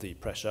drop of the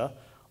pressure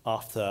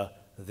after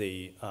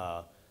the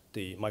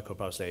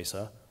MicroPulse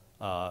laser,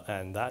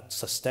 and that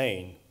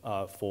sustained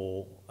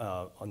for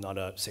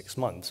another 6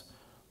 months,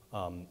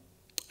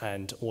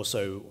 and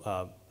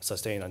also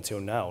sustained until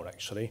now,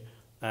 actually,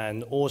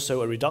 and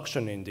also a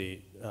reduction in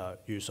the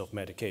use of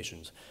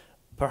medications.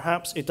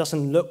 Perhaps it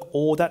doesn't look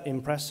all that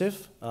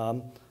impressive,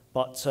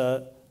 but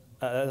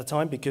at the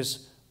time,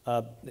 because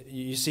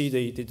you see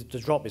the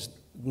drop is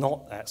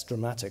not as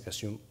dramatic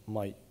as you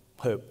might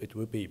hope it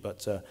would be,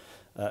 but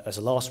as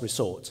a last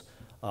resort,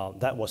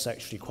 that was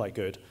actually quite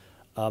good.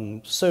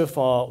 So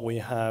far, we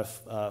have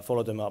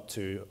followed them up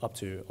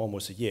to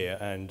almost a year,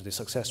 and the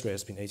success rate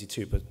has been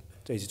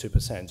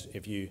 82%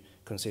 if you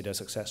consider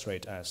success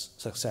rate as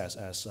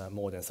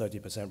more than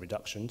 30%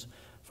 reductions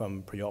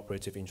from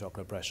preoperative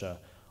intraocular pressure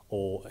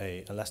or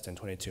a less than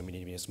 22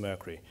 millimeters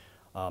mercury.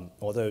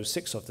 Although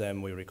 6 of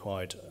them we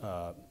required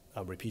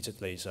a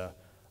repeated laser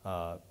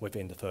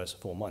within the first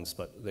 4 months,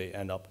 but they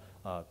end up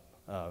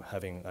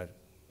having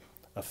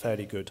a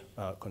fairly good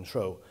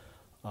control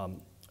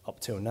up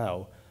till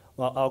now.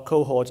 Well, our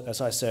cohort,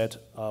 as I said,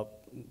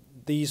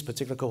 these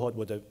particular cohort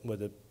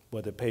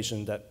were the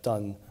patient that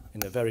done in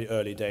the very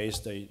early days.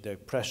 The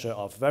pressure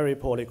are very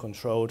poorly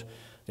controlled.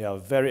 They are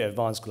very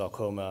advanced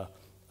glaucoma.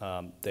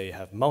 They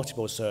have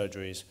multiple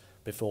surgeries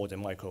before the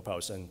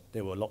MicroPulse, and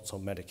there were lots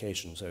of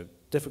medication. So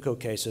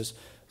difficult cases,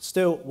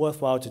 still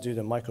worthwhile to do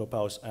the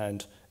MicroPulse,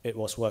 and it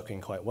was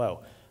working quite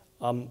well.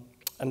 And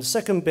the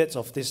second bit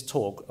of this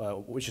talk,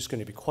 which is going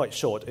to be quite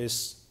short,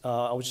 is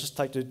I would just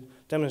like to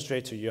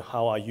demonstrate to you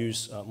how I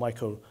use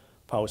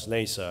MicroPulse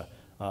laser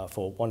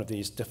for one of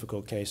these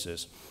difficult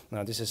cases.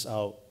 Now, this is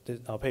our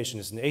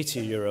patient is an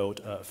 80-year-old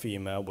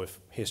female with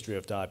history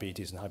of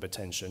diabetes and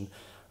hypertension.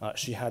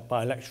 She had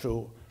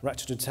bilateral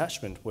retinal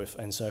detachment with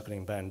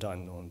encircling band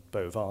done on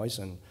both eyes,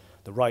 and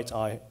The right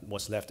eye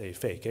was left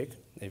aphakic.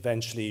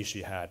 Eventually,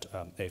 she had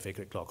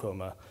aphakic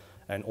glaucoma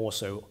and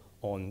also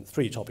on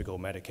 3 topical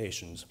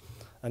medications.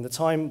 And at the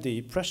time,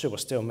 the pressure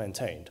was still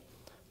maintained.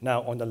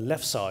 Now, on the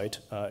left side,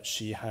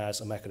 she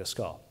has a macular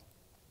scar.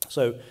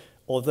 So,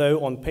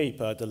 although on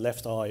paper, the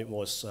left eye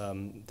was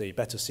the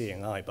better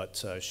seeing eye,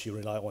 but she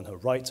relied on her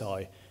right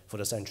eye for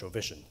the central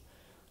vision.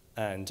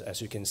 And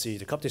as you can see,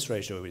 the cup-disc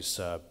ratio is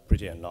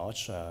pretty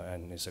enlarged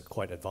and it's a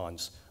quite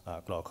advanced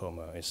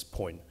glaucoma. It's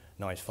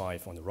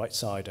 0.95 on the right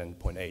side and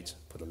 0.8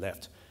 for the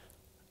left.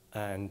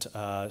 And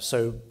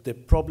so the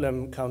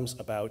problem comes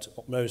about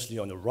mostly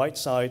on the right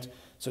side.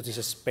 So this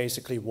is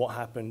basically what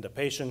happened. The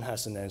patient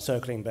has an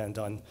encircling band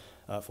done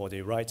for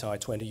the right eye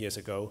 20 years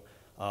ago.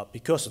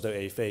 Because of the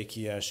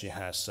aphakia, she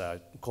has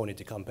corneal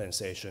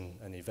decompensation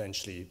and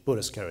eventually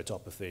bullous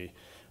keratopathy.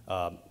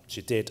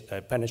 She did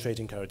a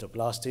penetrating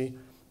keratoplasty,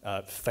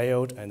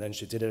 failed, and then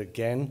she did it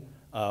again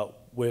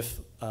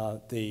with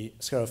the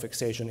scleral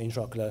fixation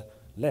intraocular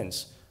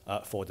lens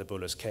for the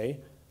bullous K.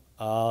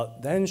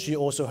 Then she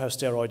also has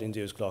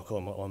steroid-induced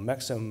glaucoma on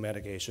maximum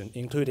medication,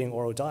 including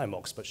oral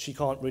Diamox, but she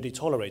can't really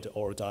tolerate the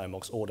oral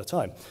Diamox all the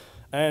time.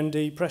 And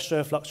the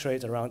pressure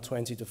fluctuates around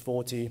 20 to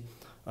 40.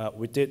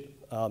 We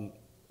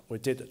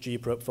did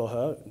G-probe for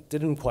her,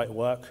 didn't quite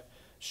work.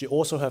 She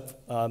also had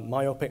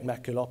myopic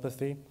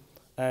maculopathy,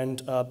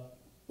 and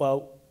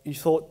well, you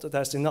thought that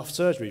there's enough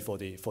surgery for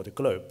the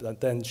globe. And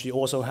then she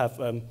also have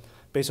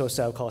basal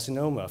cell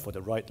carcinoma for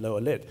the right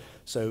lower lid.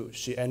 So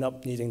she ended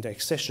up needing the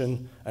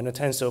excision and a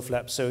tensile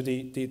flap. So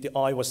the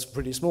eye was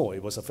pretty small.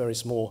 It was a very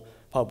small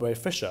pulmonary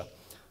fissure.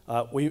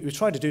 We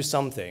tried to do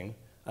something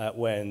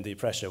when the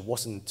pressure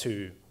wasn't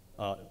too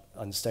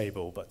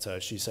unstable, but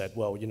she said,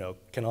 well, you know,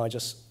 can I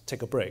just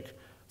take a break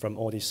from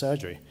all this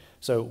surgery?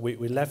 So we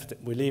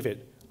leave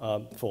it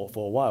for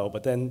a while,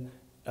 but then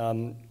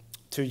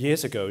 2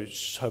 years ago,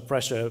 her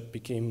pressure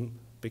became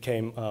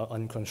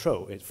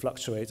uncontrolled. It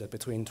fluctuated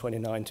between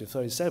 29 to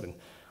 37,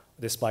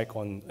 this spike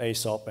on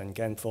ASOP and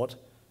Genfort,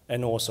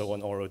 and also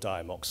on oral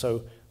Diamox.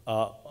 So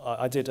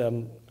I did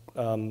an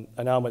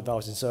armored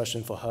valve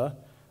insertion for her.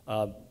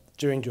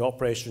 During the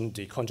operation,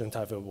 the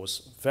conjunctiva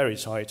was very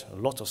tight, a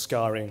lot of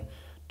scarring.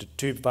 The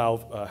tube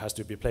valve has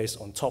to be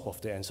placed on top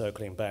of the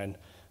encircling band.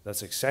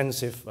 That's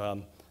extensive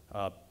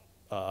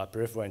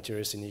peripheral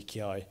anterior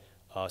synechia.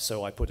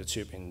 So I put a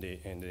tube in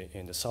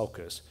the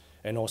sulcus,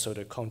 and also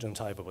the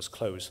conjunctiva was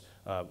closed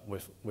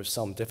with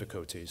some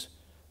difficulties,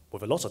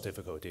 with a lot of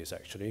difficulties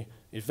actually.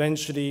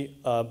 Eventually,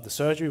 the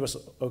surgery was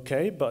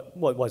okay, but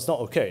well, it's not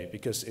okay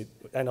because it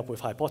ended up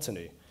with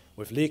hypotony,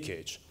 with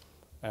leakage,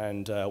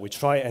 and we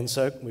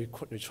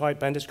tried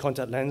bandage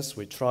contact lens,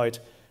 we tried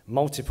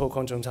multiple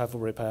conjunctival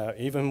repair,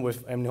 even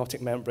with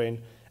amniotic membrane,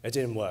 it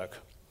didn't work.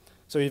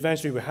 So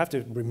eventually, we have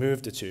to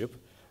remove the tube.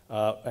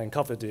 And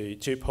covered the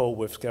tube hole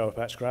with scleral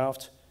patch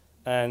graft,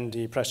 and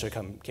the pressure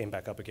came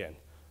back up again,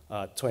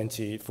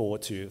 24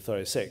 to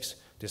 36,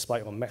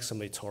 despite a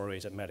maximally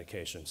tolerated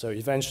medication. So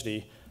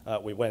eventually,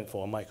 we went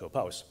for a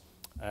MicroPulse.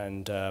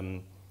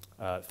 And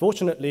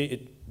fortunately,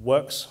 it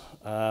works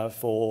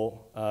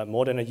for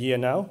more than a year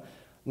now.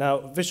 Now,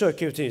 visual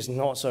acuity is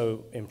not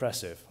so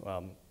impressive.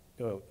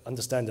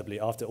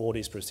 Understandably, after all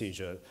these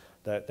procedures,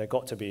 there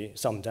got to be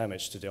some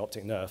damage to the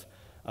optic nerve.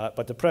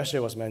 But the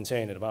pressure was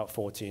maintained at about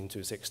 14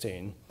 to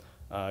 16.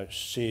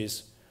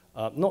 She's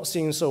not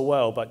seeing so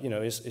well, but you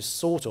know, is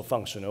sort of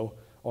functional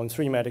on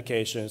 3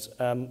 medications.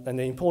 And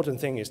the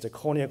important thing is the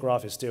corneal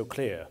graft is still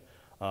clear,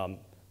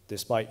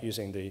 despite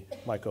using the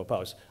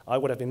MicroPulse. I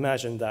would have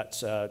imagined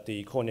that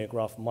the corneal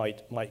graft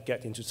might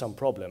get into some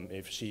problem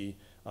if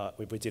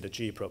we did a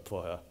G-probe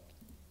for her.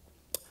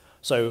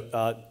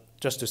 So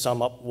just to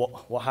sum up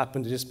what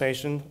happened to this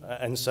patient,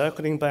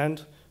 encircling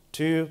band,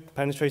 2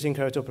 penetrating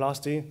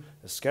keratoplasty,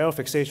 a scleral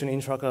fixation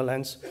intraocular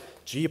lens,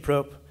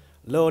 G-probe,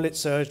 lower lid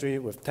surgery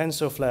with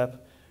tensile flap,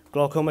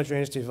 glaucoma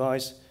drainage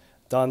device,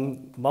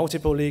 done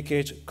multiple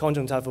leakage,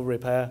 conjunctival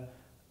repair,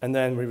 and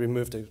then we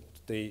removed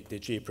the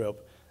G-probe,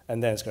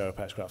 and then scleral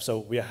patch graft. So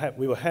we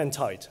were hand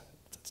tight.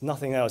 There's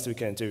nothing else we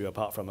can do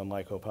apart from a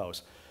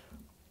MicroPulse.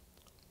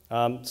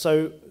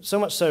 So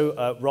much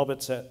so,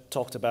 Robert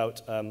talked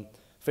about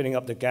filling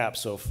up the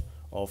gaps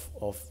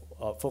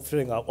for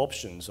filling out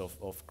options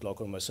of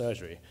glaucoma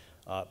surgery.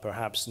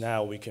 Perhaps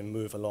now we can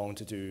move along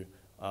to do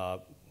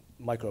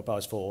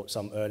MicroPulse for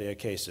some earlier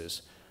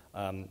cases.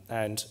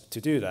 And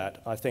to do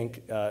that, I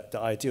think the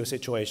ideal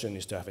situation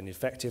is to have an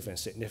effective and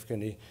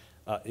significantly,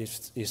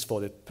 is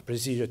for the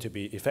procedure to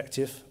be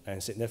effective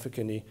and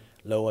significantly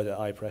lower the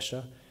eye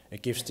pressure.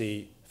 It gives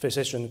the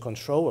physician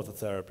control of the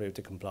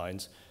therapeutic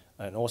compliance,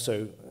 and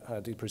also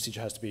the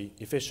procedure has to be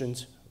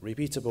efficient,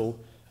 repeatable,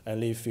 and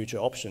leave future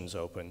options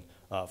open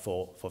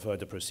for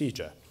further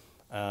procedure.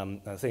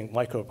 I think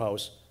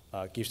MicroPulse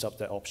gives up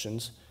the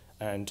options,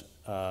 and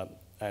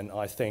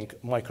I think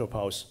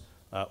MicroPulse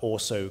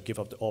also give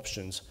up the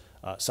options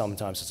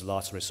sometimes as a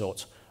last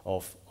resort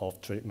of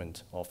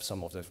treatment of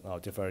some of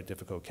the very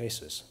difficult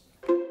cases.